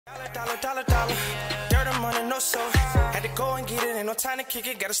Dollar. Dirt and money, no soul. Had to go and get it, ain't no time to kick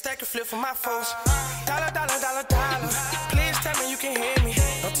it. Got a stack and flip for my foes. Dollar. Please tell me you can hear me.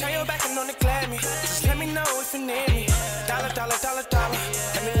 Don't turn your back and don't neglect me. Just let me know if you need me. Dollar.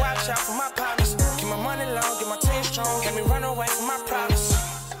 Let me watch out for my partners. Keep my money long, get my team strong. Let me run away from my problems.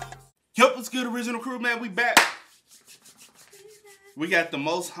 Yup, what's good, original crew, man? We back. We got the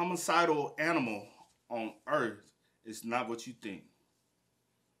most homicidal animal on earth. It's not what you think.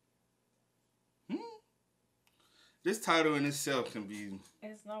 This title in itself can be...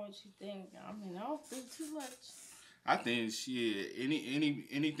 It's not what you think. I mean, I don't think too much. I think shit,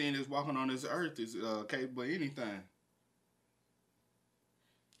 anything that's walking on this earth is capable of anything.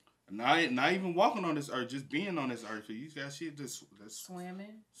 Not even walking on this earth, just being on this earth. You got shit that's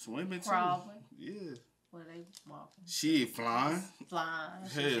swimming too. Crawling. Yeah. Where they walking? Shit, flying.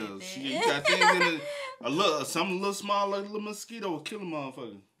 Hell, shit. You got things in some little small little mosquito will kill a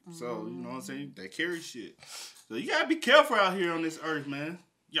motherfucker. So, you know what I'm saying? They carry shit. So you gotta be careful out here on this earth, man.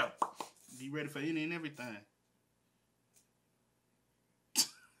 Yo, be ready for any and everything.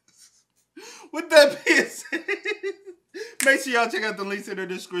 With that being said, make sure y'all check out the links in the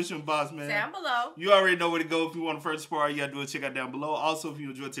description box, man. Down below. You already know where to go if you want to first support. All you gotta do is check out down below. Also, if you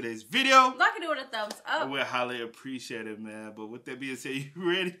enjoyed today's video, like it with a thumbs up. we'll highly appreciate it, man. But with that being said, you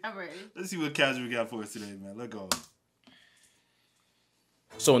ready? I'm ready. Let's see what casual we got for us today, man. Let's go.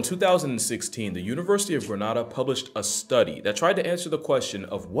 So in 2016, the University of Granada published a study that tried to answer the question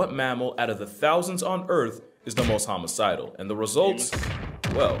of what mammal out of the thousands on Earth is the most homicidal. And the results,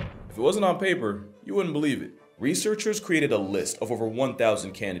 well, if it wasn't on paper, you wouldn't believe it. Researchers created a list of over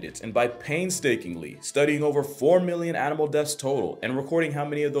 1,000 candidates, and by painstakingly studying over 4 million animal deaths total and recording how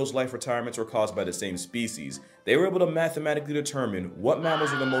many of those life retirements were caused by the same species, they were able to mathematically determine what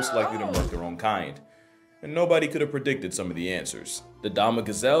mammals are the most likely to murk their own kind. And nobody could have predicted some of the answers. The Dama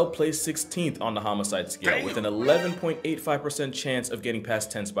gazelle placed 16th on the homicide scale with an 11.85% chance of getting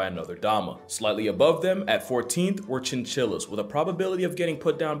past tense by another Dama. Slightly above them, at 14th, were chinchillas, with a probability of getting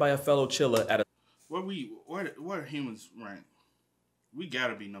put down by a fellow chilla at a... Where humans rank? We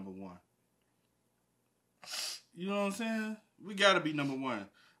gotta be number one. You know what I'm saying? We gotta be number one.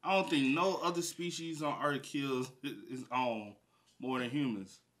 I don't think no other species on Earth kills its own more than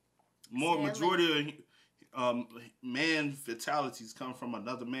humans. Majority of man fatalities come from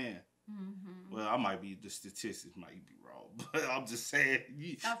another man. Well, I might be, the statistics might be wrong, but I'm just saying,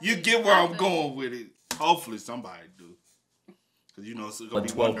 you get where I'm going with it. Hopefully somebody do. Because you know it's gonna be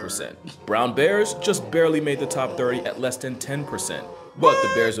 12%. Brown bears just barely made the top 30 at less than 10%. But the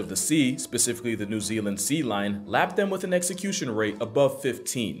bears of the sea, specifically the New Zealand sea lion, lapped them with an execution rate above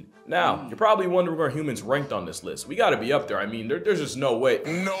 15. Now, you're probably wondering where humans ranked on this list. We gotta be up there. I mean, there's just no way.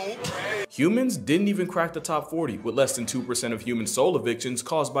 No. Humans didn't even crack the top 40, with less than 2% of human soul evictions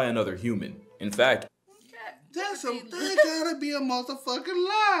caused by another human. In fact, that gotta be a motherfucking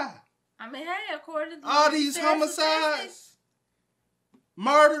lie. I mean, hey, according to all these homicides,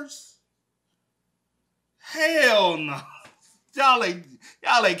 murders, hell no. Y'all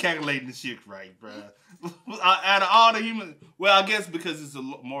ain't calculating the shit right, bro. Out of all the humans, well, I guess because it's a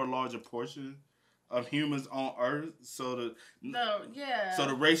more larger portion of humans on Earth, so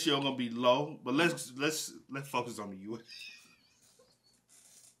the ratio gonna be low. But let's focus on the U.S.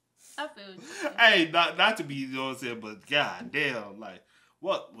 I feel you. Hey, not to be, you know what I'm saying, but goddamn, like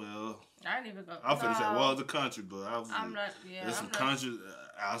what? Well, I didn't even go. I'm finna say, well, it's a country, but I'm not. Yeah, there's some countries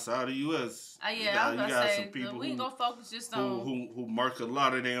outside the U.S. Yeah, I was gonna say, some people we ain't gonna focus just on who murk a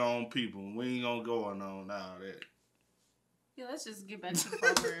lot of their own people. We ain't gonna go on now that. Yeah, let's just get back to the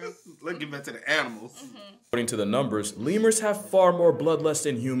program. Let's get back to the animals. According to the numbers, lemurs have far more bloodlust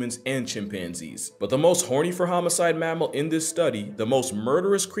than humans and chimpanzees. But the most horny for homicide mammal in this study, the most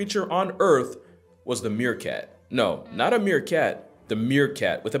murderous creature on Earth, was the meerkat. No, not a meerkat. The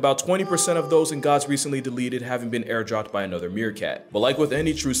meerkat, with about 20% of those in God's recently deleted having been airdropped by another meerkat. But like with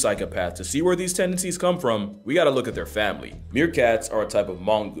any true psychopath, to see where these tendencies come from, we gotta look at their family. Meerkats are a type of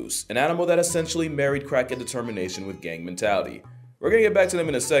mongoose, an animal that essentially married crack and determination with gang mentality. We're gonna get back to them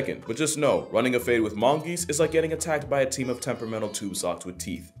in a second, but just know, running a fade with mongoose is like getting attacked by a team of temperamental tube socks with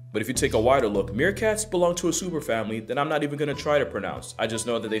teeth. But if you take a wider look, meerkats belong to a superfamily that I'm not even gonna try to pronounce. I just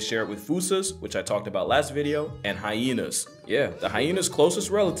know that they share it with fusas, which I talked about last video, and hyenas. Yeah, the hyenas' closest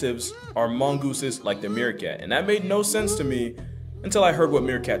relatives are mongooses like the meerkat, and that made no sense to me until I heard what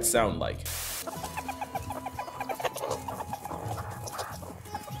meerkats sound like.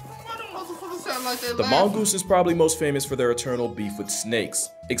 sound like they The mongoose is probably most famous for their eternal beef with snakes.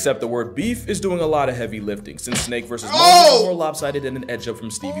 Except the word beef is doing a lot of heavy lifting, since snake versus mongoose is more lopsided than an edge up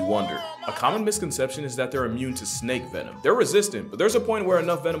from Stevie Wonder. A common misconception is that they're immune to snake venom. They're resistant, but there's a point where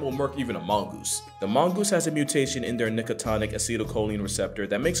enough venom will murk even a mongoose. The mongoose has a mutation in their nicotinic acetylcholine receptor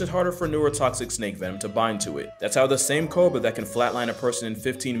that makes it harder for neurotoxic snake venom to bind to it. That's how the same cobra that can flatline a person in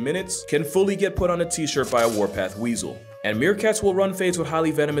 15 minutes can fully get put on a t-shirt by a warpath weasel. And meerkats will run fades with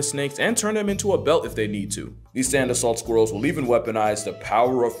highly venomous snakes and turn them into a belt if they need to. These sand assault squirrels will even weaponize the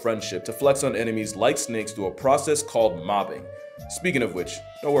power of friendship to flex on enemies like snakes through a process called mobbing. Speaking of which,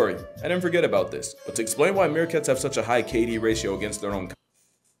 don't worry, I didn't forget about this, but to explain why meerkats have such a high KD ratio against their own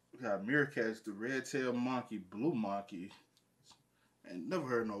We got meerkats, the red-tailed monkey, blue monkey. Ain't never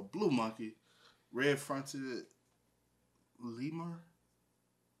heard no blue monkey. Red-fronted lemur,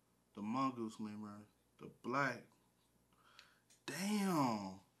 the mongoose lemur, the black.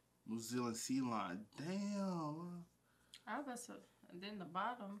 Damn. New Zealand sea lion. Damn. And then the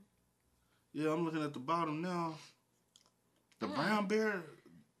bottom. Yeah, I'm looking at the bottom now. The brown bear,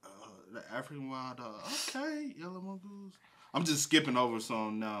 the African wild dog. Okay, yellow mongoose. I'm just skipping over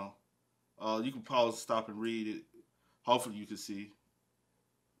some now. You can pause, stop, and read it. Hopefully you can see.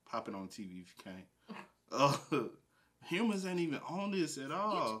 Pop it on TV if you can. Humans ain't even on this at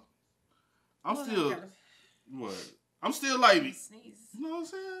all. I'm still... What? I'm still like... Sneeze. You know what I'm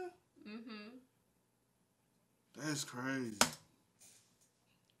saying? Mm-hmm. That's crazy.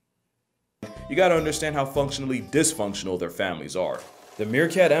 You gotta understand how functionally dysfunctional their families are. The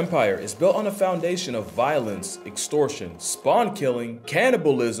meerkat empire is built on a foundation of violence, extortion, spawn killing,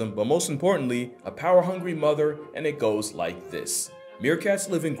 cannibalism, but most importantly, a power-hungry mother, and it goes like this. Meerkats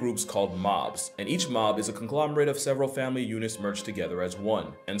live in groups called mobs, and each mob is a conglomerate of several family units merged together as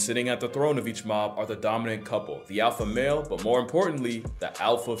one. And sitting at the throne of each mob are the dominant couple, the alpha male, but more importantly, the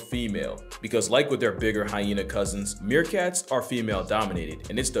alpha female. Because like with their bigger hyena cousins, meerkats are female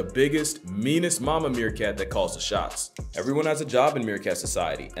dominated, and it's the biggest, meanest mama meerkat that calls the shots. Everyone has a job in meerkat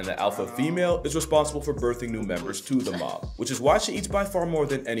society, and the alpha female is responsible for birthing new members to the mob, which is why she eats by far more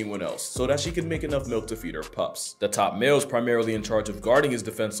than anyone else, so that she can make enough milk to feed her pups. The top male is primarily in charge of guarding his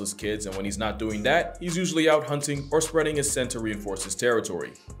defenseless kids, and when he's not doing that, he's usually out hunting or spreading his scent to reinforce his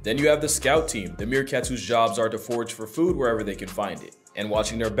territory. Then you have the scout team, the meerkats whose jobs are to forage for food wherever they can find it. And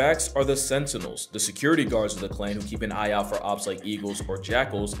watching their backs are the sentinels, the security guards of the clan who keep an eye out for ops like eagles or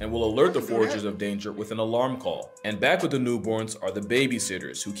jackals and will alert the foragers of danger with an alarm call. And back with the newborns are the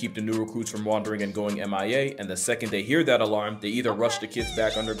babysitters who keep the new recruits from wandering and going MIA, and the second they hear that alarm, they either rush the kids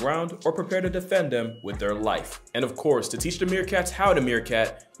back underground or prepare to defend them with their life. And of course, to teach the meerkats how to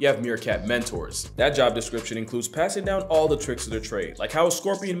meerkat, you have meerkat mentors. That job description includes passing down all the tricks of their trade, like how a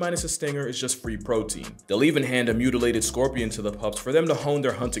scorpion minus a stinger is just free protein. They'll even hand a mutilated scorpion to the pups for them to hone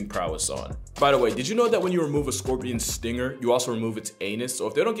their hunting prowess on. By the way, did you know that when you remove a scorpion's stinger, you also remove its anus? So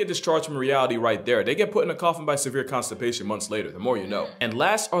if they don't get discharged from reality right there, they get put in a coffin by severe constipation months later, the more you know. And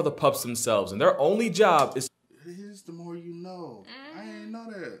last are the pups themselves, and their only job is It is the more you know. I didn't know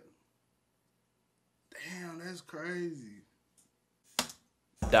that. Damn, that's crazy.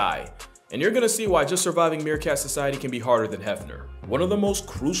 die. And you're gonna see why just surviving meerkat society can be harder than Hefner. One of the most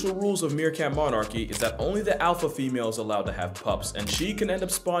crucial rules of meerkat monarchy is that only the alpha female is allowed to have pups, and she can end up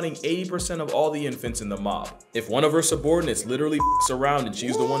spawning 80% of all the infants in the mob. If one of her subordinates literally f***s around and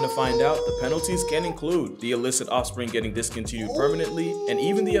she's the one to find out, the penalties can include the illicit offspring getting discontinued permanently, and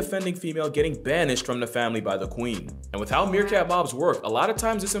even the offending female getting banished from the family by the queen. And with how meerkat mobs work, a lot of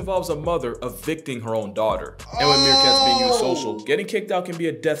times this involves a mother evicting her own daughter. And with meerkats being used social, getting kicked out can be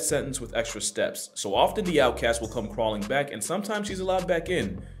a death sentence with extra steps. So often the outcast will come crawling back, and sometimes she's allowed back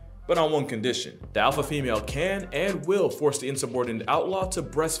in, but on one condition. The alpha female can and will force the insubordinate outlaw to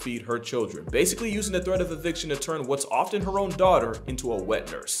breastfeed her children, basically using the threat of eviction to turn what's often her own daughter into a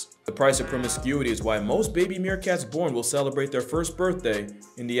wet nurse. The price of promiscuity is why most baby meerkats born will celebrate their first birthday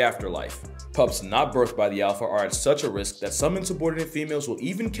in the afterlife. Pups not birthed by the alpha are at such a risk that some insubordinate females will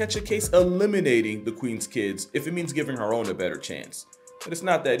even catch a case eliminating the queen's kids if it means giving her own a better chance. But it's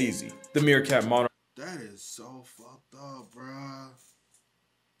not that easy. The meerkat monarch. That is so fucked up, bruh.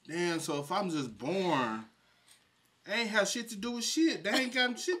 Damn, so if I'm just born, I ain't have shit to do with shit. They ain't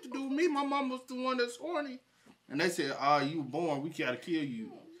got shit to do with me. My mom was the one that's horny. And they said, you born, we gotta kill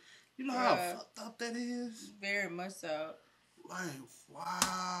you. You know how fucked up that is? Very much so. Like,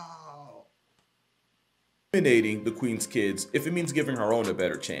 wow. Eliminating the queen's kids if it means giving her own a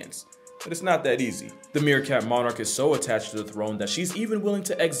better chance. But it's not that easy. The meerkat monarch is so attached to the throne that she's even willing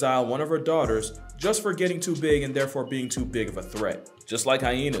to exile one of her daughters just for getting too big and therefore being too big of a threat. Just like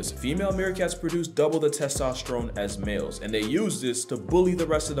hyenas, female meerkats produce double the testosterone as males, and they use this to bully the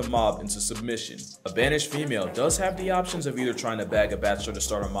rest of the mob into submission. A banished female does have the options of either trying to bag a bachelor to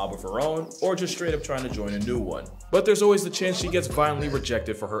start a mob of her own, or just straight up trying to join a new one. But there's always the chance she gets violently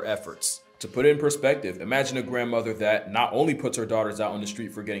rejected for her efforts. To put it in perspective, imagine a grandmother that not only puts her daughters out on the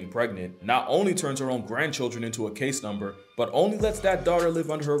street for getting pregnant, not only turns her own grandchildren into a case number, but only lets that daughter live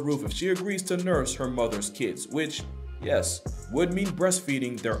under her roof if she agrees to nurse her mother's kids, which, yes, would mean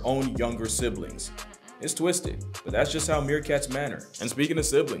breastfeeding their own younger siblings. It's twisted, but that's just how meerkats manner. And speaking of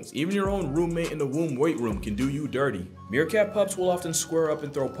siblings, even your own roommate in the womb weight room can do you dirty. Meerkat pups will often square up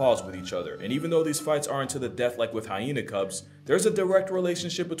and throw paws with each other, and even though these fights aren't to the death like with hyena cubs, there's a direct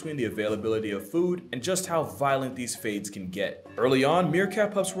relationship between the availability of food and just how violent these fades can get. Early on,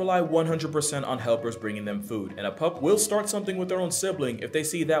 meerkat pups rely 100% on helpers bringing them food, and a pup will start something with their own sibling if they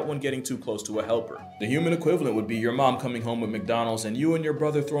see that one getting too close to a helper. The human equivalent would be your mom coming home with McDonald's and you and your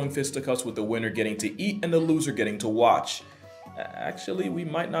brother throwing fisticuffs with the winner getting to eat and the loser getting to watch. Actually, we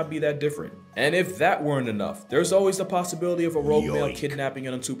might not be that different. And if that weren't enough, there's always the possibility of a rogue male kidnapping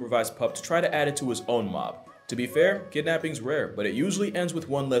an unsupervised pup to try to add it to his own mob. To be fair, kidnapping's rare, but it usually ends with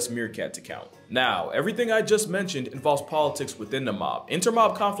one less meerkat to count. Now, everything I just mentioned involves politics within the mob.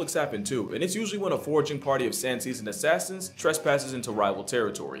 Inter-mob conflicts happen too, and it's usually when a foraging party of sand-seasoned assassins trespasses into rival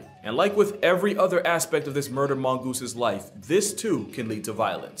territory. And like with every other aspect of this murder mongoose's life, this too can lead to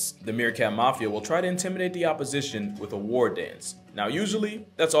violence. The meerkat mafia will try to intimidate the opposition with a war dance. Now usually,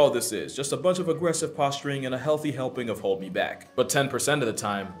 that's all this is, just a bunch of aggressive posturing and a healthy helping of hold me back. But 10% of the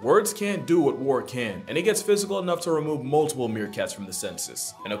time, words can't do what war can, and it gets physical enough to remove multiple meerkats from the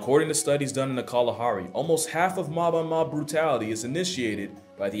census. And according to studies done in the Kalahari, almost half of mob-on-mob brutality is initiated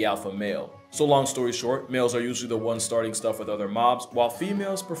by the alpha male. So long story short, males are usually the ones starting stuff with other mobs, while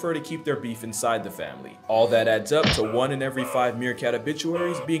females prefer to keep their beef inside the family. All that adds up to 1 in every 5 meerkat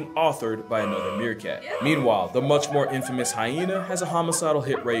obituaries being authored by another meerkat. Meanwhile, the much more infamous hyena has a homicidal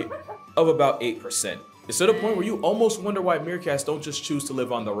hit rate of about 8%. It's to the point where you almost wonder why meerkats don't just choose to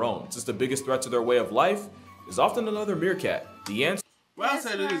live on their own, since the biggest threat to their way of life is often another meerkat. The answer— Well, I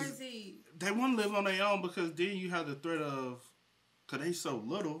said it is, they want to live on their own because then you have the threat of, because they so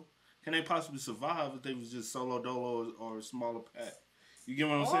little, can they possibly survive if they was just solo dolo or a smaller pack? You get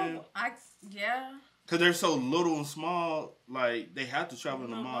what I'm saying? Yeah. Because they're so little and small, like, they have to travel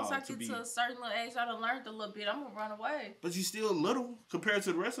in a mob. Once I get to a certain little age, I done learned a little bit. I'm going to run away. But you still little compared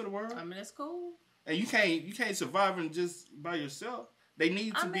to the rest of the world. I mean, it's cool. And you can't survive in just by yourself. They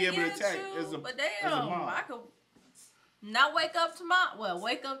need to be able to attack as a but damn, mob. I could not wake up to mine. Well,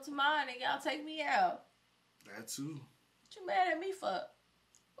 wake up to mine and y'all take me out. That too. What you mad at me for?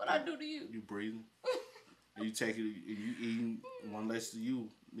 What I do to you? You breathing. And you taking, you eating one less than you.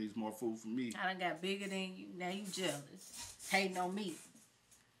 Needs more food from me. I done got bigger than you. Now you jealous. Hating on me.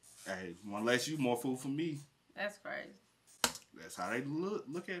 Hey, one less you, more food for me. That's crazy. That's how they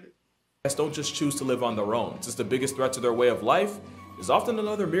look at it. don't just choose to live on their own, since the biggest threat to their way of life is often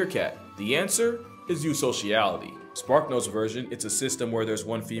another meerkat. The answer is eusociality. SparkNote's version, it's a system where there's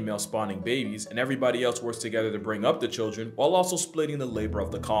one female spawning babies and everybody else works together to bring up the children while also splitting the labor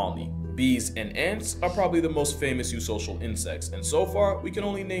of the colony. Bees and ants are probably the most famous eusocial insects, and so far we can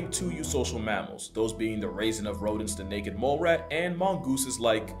only name 2 eusocial mammals, those being the raising of rodents to naked mole rat and mongooses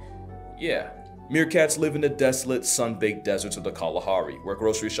like, yeah. Meerkats live in the desolate, sun-baked deserts of the Kalahari, where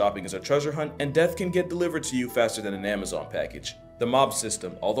grocery shopping is a treasure hunt and death can get delivered to you faster than an Amazon package. The mob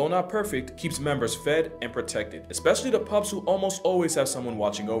system, although not perfect, keeps members fed and protected, especially the pups who almost always have someone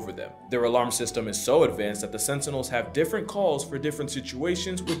watching over them. Their alarm system is so advanced that the sentinels have different calls for different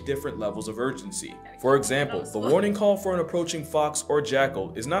situations with different levels of urgency. For example, the warning call for an approaching fox or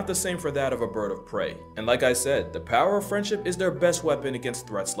jackal is not the same for that of a bird of prey. And like I said, the power of friendship is their best weapon against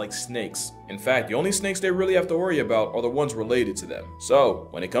threats like snakes. In fact, the only snakes they really have to worry about are the ones related to them. So,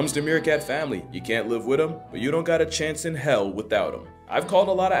 when it comes to meerkat family, you can't live with them, but you don't got a chance in hell without them. I've called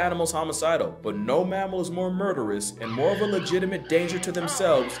a lot of animals homicidal, but no mammal is more murderous and more of a legitimate danger to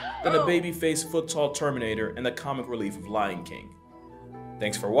themselves than a baby-faced foot-tall Terminator and the comic relief of Lion King.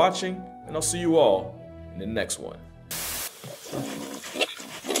 Thanks for watching, and I'll see you all in the next one.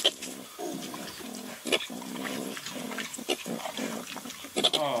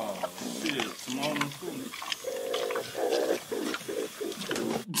 Oh, shit. Simone and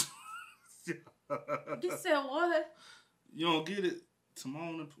You said what? You don't get it?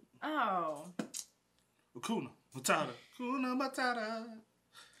 Timon and Oh. Hakuna Matata. Hakuna Matata.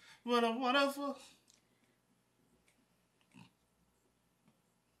 What a wonderful.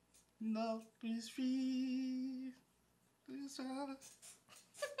 Love is free.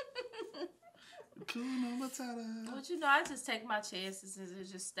 Hakuna Matata. But you know, I just take my chances and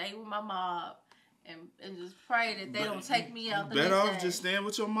just stay with my mob and just pray that they don't take me out the Better next off day. just staying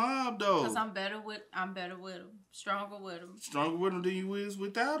with your mob though. Because I'm better with them. Stronger with them. Stronger with them than you is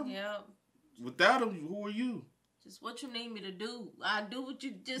without them. Yep. Without them, who are you? Just what you need me to do. I do what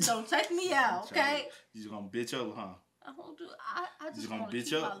you just don't take me out, okay? You just gonna bitch up, huh? I won't do. I just gonna want to bitch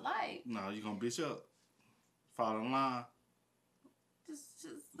keep up? my life. No, you gonna bitch up. Fall in line. Just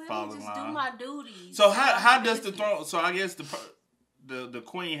let Fall me in just do line. my duties. So how does the throne? So I guess the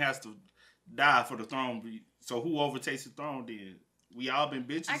queen has to die for the throne. So who overtakes the throne then? We all been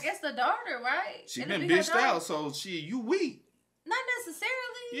bitches. I guess the daughter, right? She It'll been be her bitched daughter. out. So you weak. Not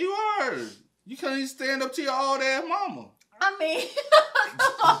necessarily. You are. You can't even stand up to your old ass mama. I mean,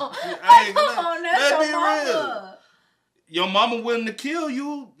 come on. Hey, Come on, that's let's your be mama. real. Your mama willing to kill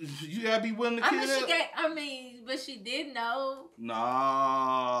you. You gotta be willing to kill her. But she did know.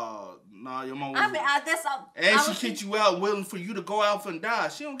 Nah, your mama. Was, she kicked you out, willing for you to go out and die.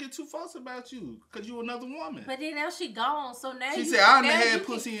 She don't get too fussed about you because you another woman. But then now she gone, so now she you, said, "I'm the now head you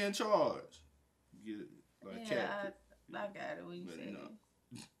pussy in charge." Get it? Like yeah, cat. I got it when you But said no. it.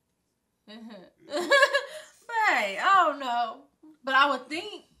 But hey, I don't know. But I would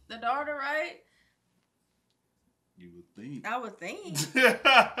think the daughter, right? You would think. I would think.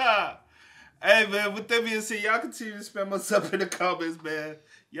 Hey man, with that being said, y'all continue to spam us up in the comments, man.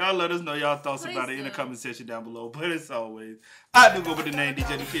 Y'all let us know y'all thoughts Please about it in the do. comment section down below. But as always, I do go with the name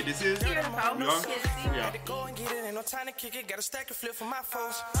DJ the Kid. This is Here, Paul. We are? Kid, Yeah. Go and get it, ain't no time to kick it. Got a stack of flip for my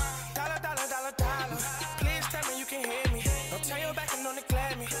folks. Dollar, dollar, dollar, dollar. Please tell me you can hear me. Don't turn your back and don't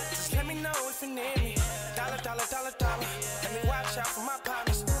neglect me. Just let me know if you need me. Dollar, dollar, dollar, dollar. Let me watch out for my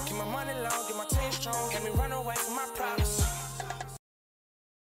partners.